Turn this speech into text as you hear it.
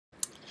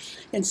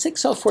In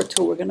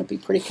 6042, we're going to be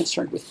pretty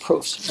concerned with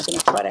proofs. We're going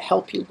to try to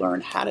help you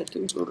learn how to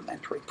do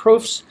rudimentary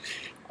proofs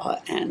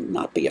and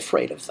not be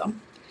afraid of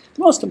them.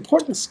 The most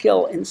important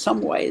skill in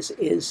some ways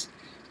is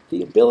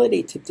the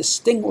ability to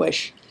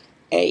distinguish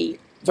a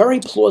very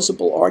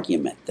plausible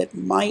argument that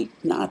might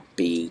not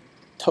be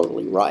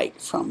totally right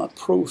from a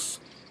proof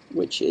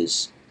which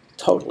is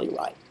totally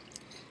right.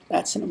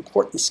 That's an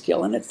important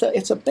skill, and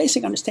it's a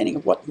basic understanding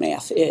of what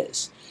math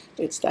is.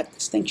 It's that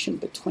distinction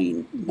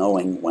between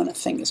knowing when a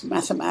thing is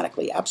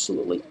mathematically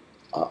absolutely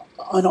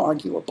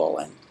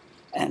unarguable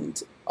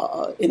and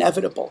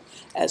inevitable,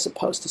 as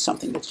opposed to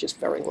something that's just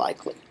very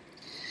likely.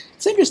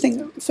 It's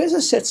interesting,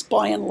 physicists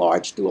by and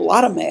large do a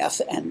lot of math,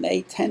 and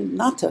they tend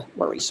not to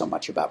worry so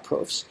much about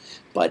proofs,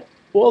 but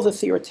all the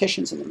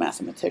theoreticians and the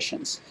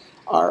mathematicians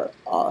are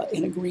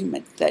in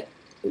agreement that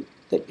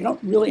you don't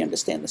really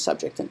understand the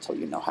subject until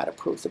you know how to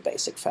prove the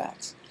basic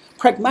facts.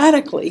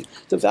 Pragmatically,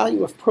 the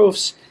value of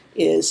proofs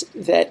is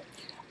that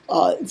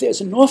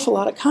there's an awful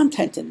lot of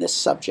content in this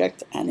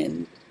subject and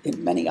in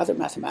many other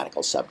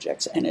mathematical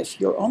subjects, and if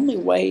your only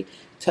way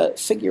to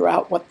figure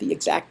out what the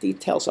exact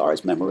details are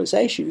is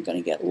memorization, you're going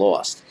to get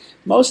lost.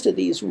 Most of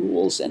these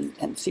rules and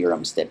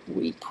theorems that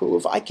we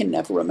prove, I can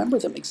never remember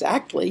them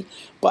exactly,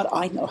 but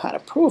I know how to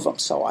prove them,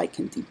 so I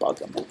can debug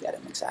them and get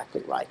them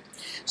exactly right.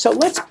 So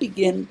let's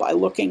begin by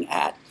looking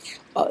at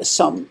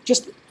some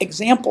just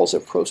examples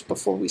of proofs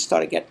before we try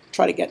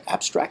to get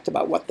abstract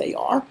about what they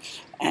are,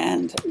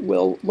 and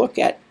we'll look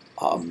at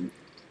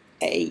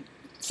a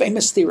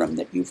famous theorem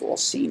that you've all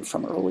seen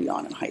from early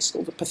on in high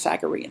school, the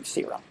Pythagorean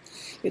Theorem.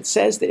 It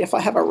says that if I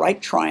have a right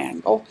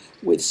triangle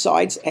with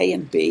sides A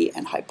and B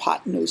and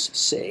hypotenuse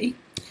C,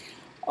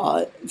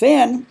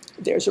 then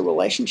there's a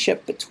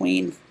relationship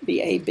between the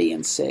A, B,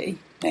 and C,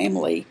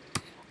 namely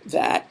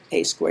that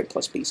A squared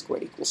plus B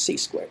squared equals C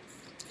squared.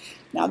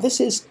 Now this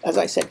is, as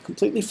I said,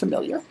 completely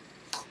familiar,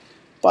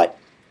 but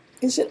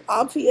is it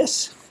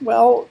obvious?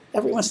 Well,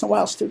 every once in a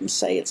while students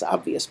say it's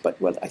obvious,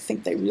 but what I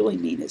think they really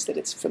mean is that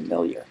it's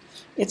familiar.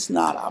 It's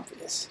not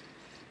obvious.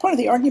 Part of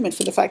the argument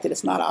for the fact that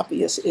it's not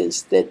obvious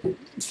is that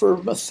for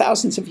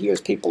thousands of years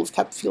people have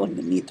kept feeling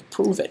the need to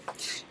prove it.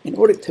 In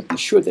order to be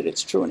sure that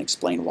it's true and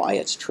explain why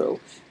it's true,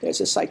 there's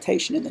a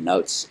citation in the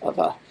notes of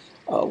a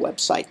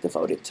website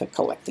devoted to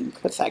collecting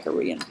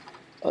Pythagorean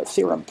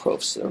theorem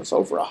proofs. There's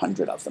over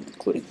 100 of them,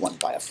 including one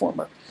by a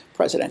former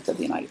president of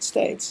the United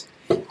States.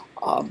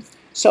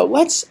 So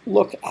let's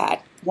look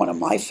at one of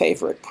my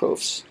favorite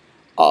proofs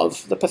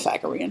of the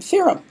Pythagorean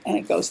theorem, and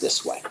it goes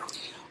this way.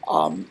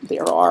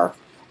 There are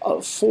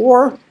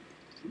 4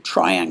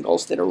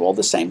 triangles that are all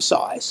the same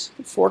size,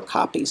 4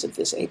 copies of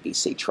this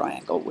ABC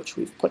triangle, which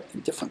we've put in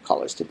different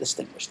colors to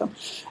distinguish them,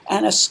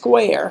 and a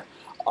square,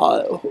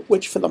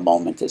 which for the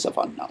moment is of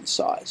unknown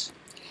size.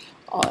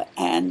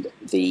 And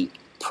the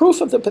proof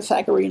of the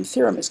Pythagorean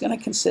theorem is going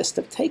to consist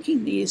of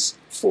taking these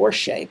 4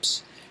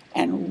 shapes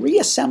and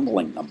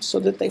reassembling them so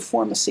that they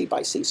form a C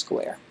by C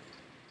square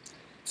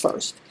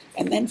first,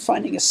 and then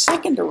finding a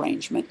second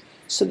arrangement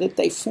so that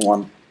they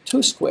form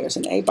 2 squares,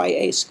 an A by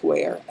A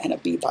square and a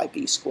B by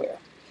B square.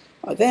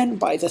 Then,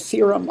 by the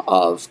theorem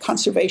of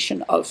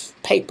conservation of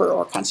paper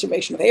or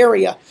conservation of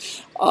area,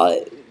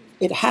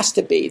 it has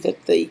to be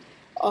that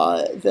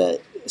the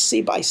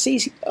C by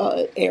C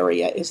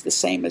area is the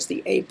same as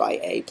the A by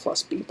A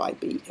plus B by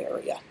B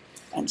area.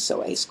 And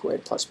so A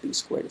squared plus B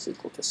squared is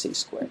equal to C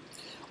squared.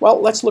 Well,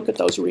 let's look at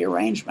those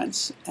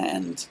rearrangements,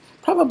 and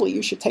probably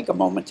you should take a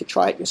moment to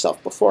try it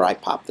yourself before I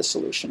pop the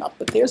solution up.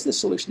 But there's the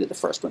solution to the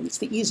first one. It's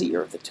the easier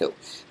of the 2.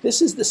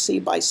 This is the C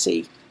by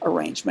C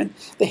arrangement.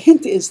 The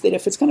hint is that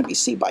if it's going to be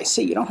C by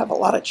C, you don't have a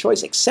lot of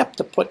choice except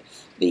to put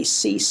the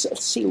C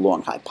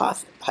long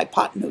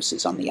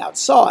hypotenuses on the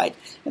outside,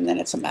 and then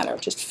it's a matter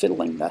of just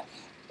fiddling the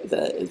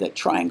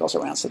triangles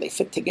around so they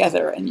fit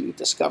together, and you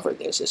discover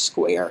there's a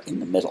square in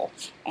the middle,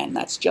 and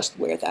that's just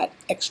where that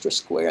extra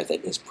square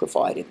that is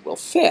provided will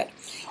fit.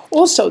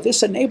 Also,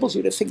 this enables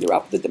you to figure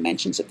out what the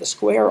dimensions of the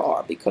square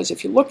are, because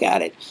if you look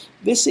at it,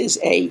 this is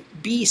a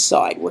B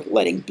side. We're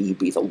letting B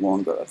be the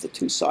longer of the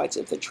 2 sides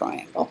of the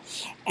triangle,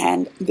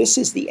 and this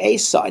is the A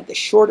side, the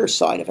shorter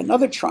side of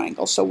another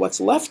triangle, so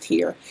what's left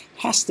here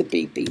has to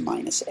be B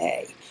minus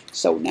A.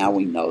 So now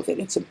we know that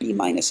it's a B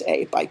minus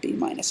A by B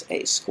minus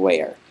A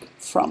square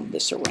from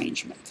this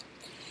arrangement.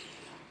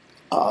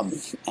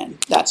 And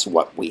that's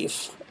what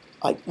we've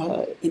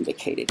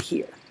indicated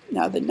here.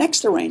 Now the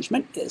next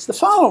arrangement is the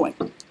following.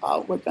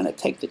 We're going to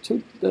take the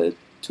two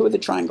of the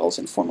triangles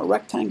and form a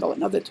rectangle,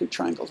 another 2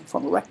 triangles and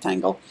form a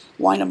rectangle,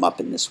 line them up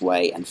in this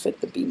way, and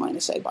fit the B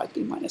minus A by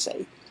B minus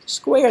A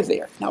square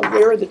there. Now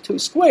where are the 2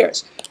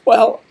 squares?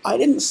 Well, I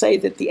didn't say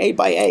that the A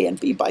by A and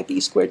B by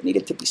B squared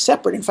needed to be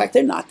separate. In fact,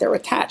 they're not. They're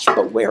attached.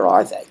 But where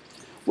are they?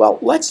 Well,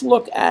 let's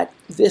look at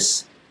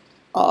this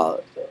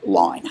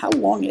line. How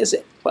long is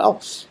it?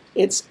 Well,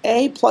 it's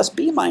A plus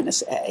B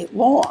minus A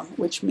long,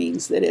 which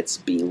means that it's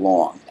B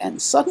long. And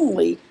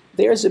suddenly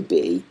there's a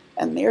B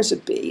and there's a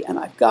B, and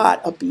I've got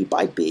a B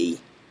by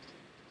B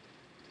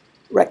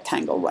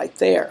rectangle right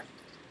there.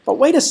 But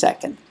wait a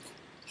second.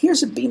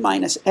 here's a b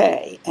minus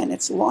a, and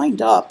it's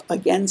lined up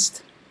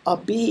against a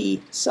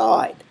b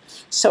side.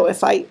 So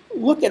if I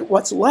look at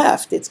what's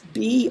left, it's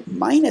b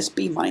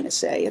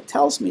minus a. It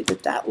tells me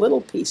that that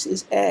little piece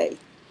is a.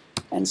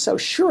 And so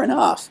sure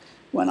enough,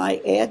 when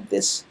I add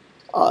this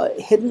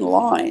hidden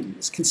line,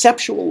 this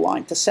conceptual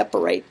line to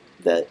separate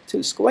the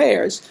two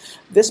squares,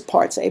 this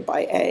part's a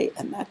by a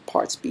and that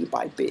part's b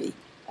by b,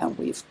 and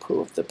we've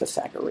proved the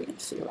Pythagorean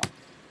theorem.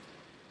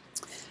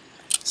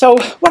 So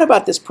what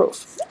about this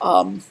proof?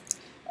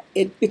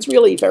 It's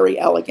really very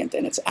elegant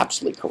and it's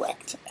absolutely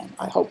correct, and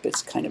I hope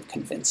it's kind of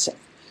convincing.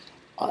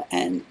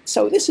 And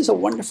so this is a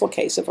wonderful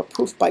case of a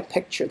proof by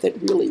picture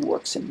that really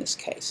works in this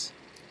case.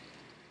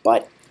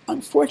 But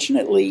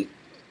unfortunately,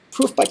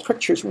 proof by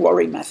pictures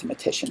worry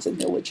mathematicians, and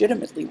they're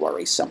legitimately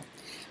worrisome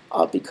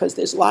because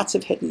there's lots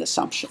of hidden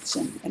assumptions.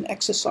 And an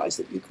exercise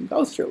that you can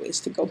go through is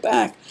to go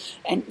back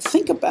and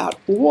think about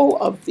all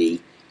of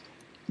the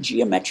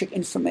geometric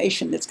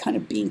information that's kind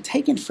of being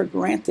taken for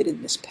granted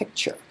in this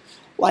picture.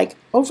 Like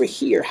over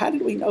here, how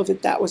did we know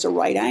that that was a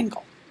right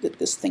angle, that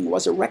this thing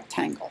was a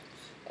rectangle?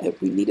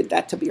 We needed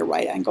that to be a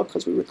right angle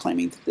because we were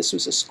claiming that this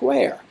was a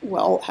square.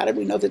 Well, how did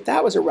we know that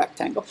that was a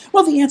rectangle?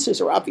 Well, the answers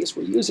are obvious.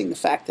 We're using the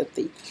fact that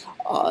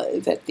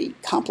the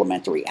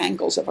complementary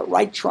angles of a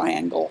right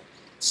triangle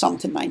sum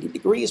to 90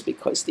 degrees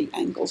because the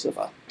angles of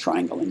a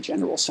triangle in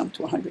general sum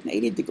to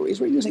 180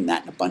 degrees. We're using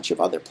that in a bunch of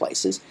other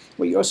places.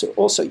 We're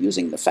also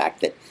using the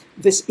fact that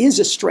this is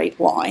a straight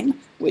line,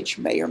 which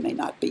may or may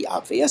not be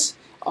obvious,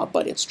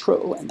 but it's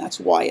true, and that's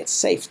why it's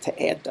safe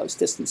to add those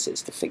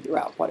distances to figure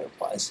out what it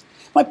was.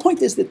 My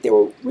point is that there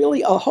were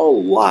really a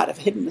whole lot of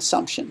hidden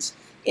assumptions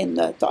in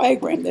the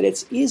diagram that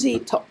it's easy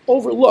to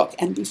overlook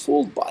and be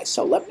fooled by.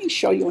 So let me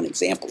show you an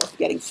example of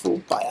getting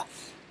fooled by a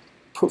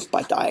proof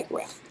by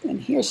diagram.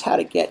 And here's how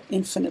to get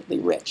infinitely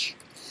rich.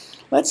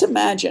 Let's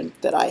imagine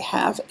that I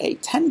have a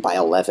 10 by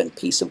 11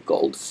 piece of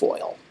gold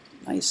foil.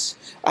 Nice.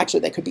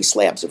 Actually, they could be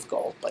slabs of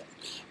gold, but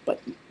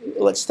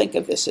let's think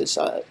of this as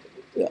a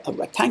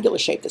rectangular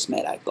shape that's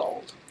made out of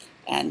gold.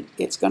 And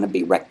it's going to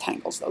be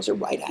rectangles. Those are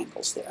right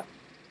angles there.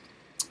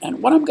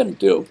 And what I'm going to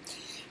do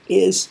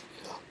is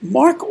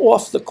mark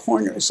off the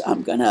corners.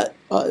 I'm going to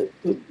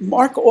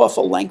mark off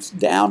a length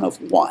down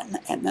of 1,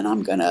 and then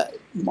I'm going to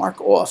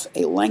mark off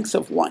a length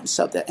of 1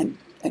 so that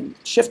and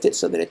shift it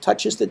so that it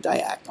touches the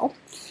diagonal,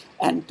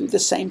 and do the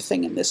same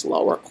thing in this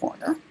lower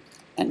corner.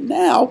 And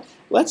now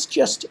let's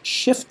just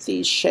shift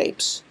these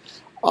shapes.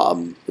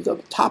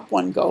 The top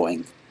one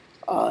going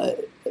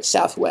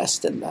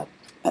southwest and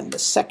the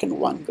second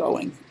one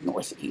going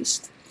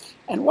northeast.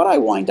 And what I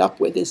wind up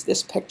with is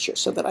this picture,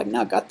 so that I've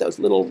now got those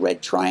little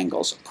red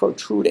triangles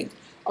protruding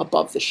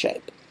above the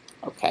shape.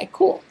 Okay,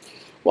 cool.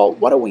 Well,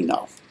 what do we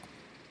know?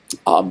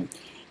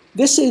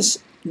 This is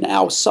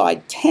now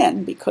side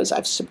 10 because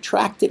I've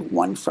subtracted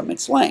 1 from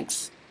its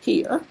length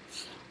here.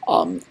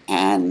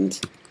 And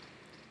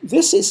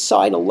this is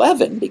side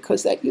 11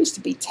 because that used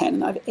to be 10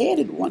 and I've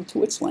added 1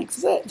 to its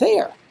length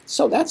there.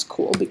 So that's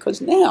cool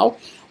because now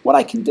what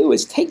I can do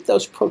is take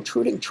those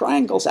protruding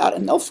triangles out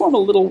and they'll form a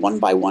little 1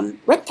 by 1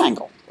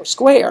 rectangle or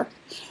square.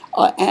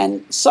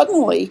 And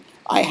suddenly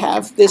I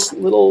have this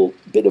little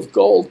bit of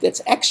gold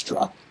that's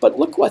extra. But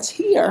look what's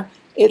here.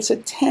 It's a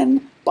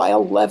 10 by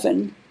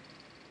 11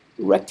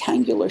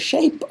 rectangular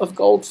shape of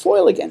gold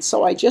foil again.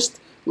 So I just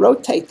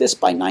rotate this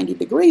by 90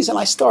 degrees and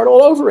I start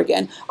all over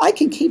again. I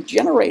can keep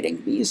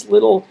generating these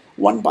little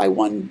 1 by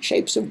 1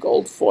 shapes of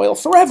gold foil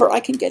forever. I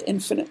can get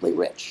infinitely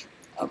rich.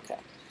 Okay.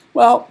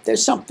 Well,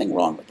 there's something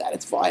wrong with that.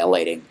 It's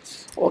violating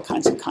all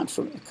kinds of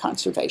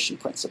conservation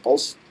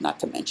principles, not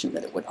to mention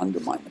that it would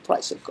undermine the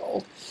price of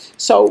gold.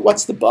 So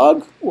what's the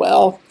bug?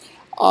 Well,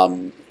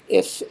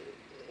 if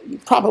you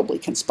probably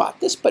can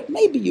spot this, but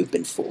maybe you've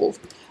been fooled.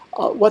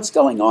 What's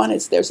going on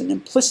is there's an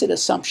implicit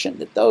assumption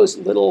that those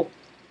little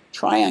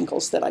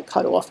triangles that I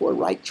cut off were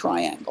right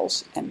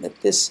triangles, and that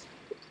this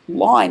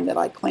line that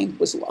I claimed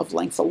was of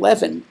length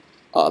 11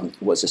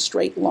 was a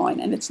straight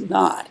line, and it's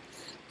not.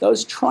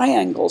 Those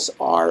triangles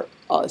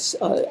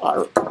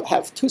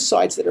have two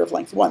sides that are of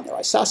length 1. They're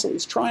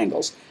isosceles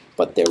triangles,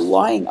 but they're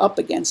lying up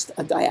against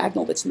a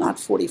diagonal that's not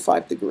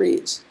 45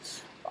 degrees.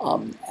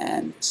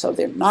 And so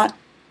they're not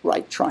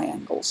right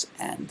triangles,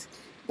 and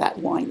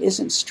that line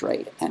isn't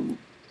straight. And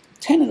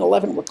 10 and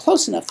 11 were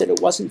close enough that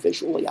it wasn't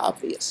visually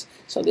obvious.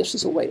 So this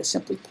is a way to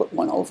simply put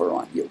one over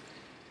on you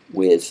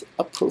with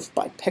a proof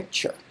by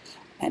picture.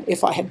 And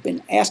if I had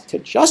been asked to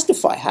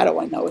justify how do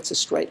I know it's a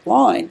straight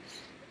line,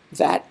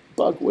 that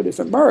bug would have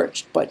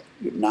emerged, but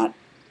you're not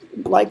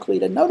likely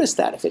to notice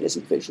that if it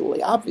isn't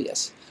visually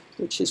obvious,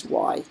 which is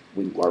why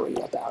we worry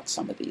about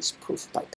some of these proof by